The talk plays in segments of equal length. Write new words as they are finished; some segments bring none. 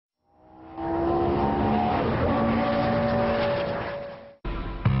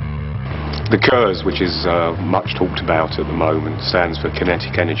The KERS, which is much talked about at the moment, stands for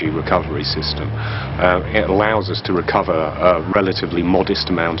Kinetic Energy Recovery System. It allows us to recover a relatively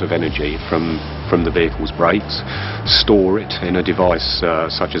modest amount of energy from the vehicle's brakes, store it in a device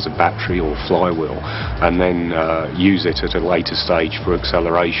such as a battery or flywheel, and then use it at a later stage for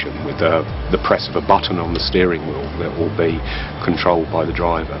acceleration with the press of a button on the steering wheel that will be controlled by the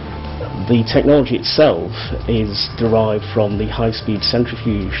driver. The technology itself is derived from the high-speed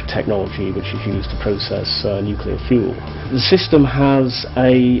centrifuge technology which is used to process nuclear fuel. The system has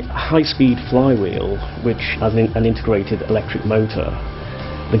a high-speed flywheel which has an integrated electric motor.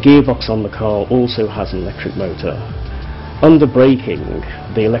 The gearbox on the car also has an electric motor. Under braking,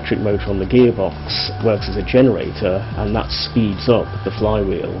 the electric motor on the gearbox works as a generator, and that speeds up the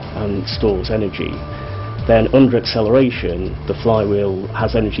flywheel and stores energy. Then under acceleration, the flywheel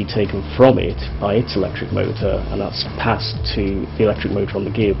has energy taken from it by its electric motor, and that's passed to the electric motor on the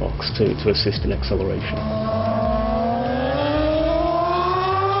gearbox to assist in acceleration.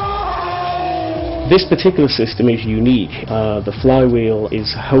 This particular system is unique. The flywheel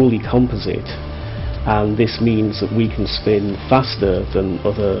is wholly composite, and this means that we can spin faster than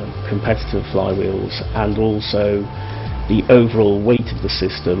other competitive flywheels, and also the overall weight of the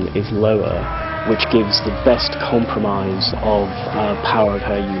system is lower, which gives the best compromise of power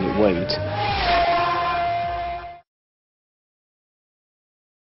per unit weight.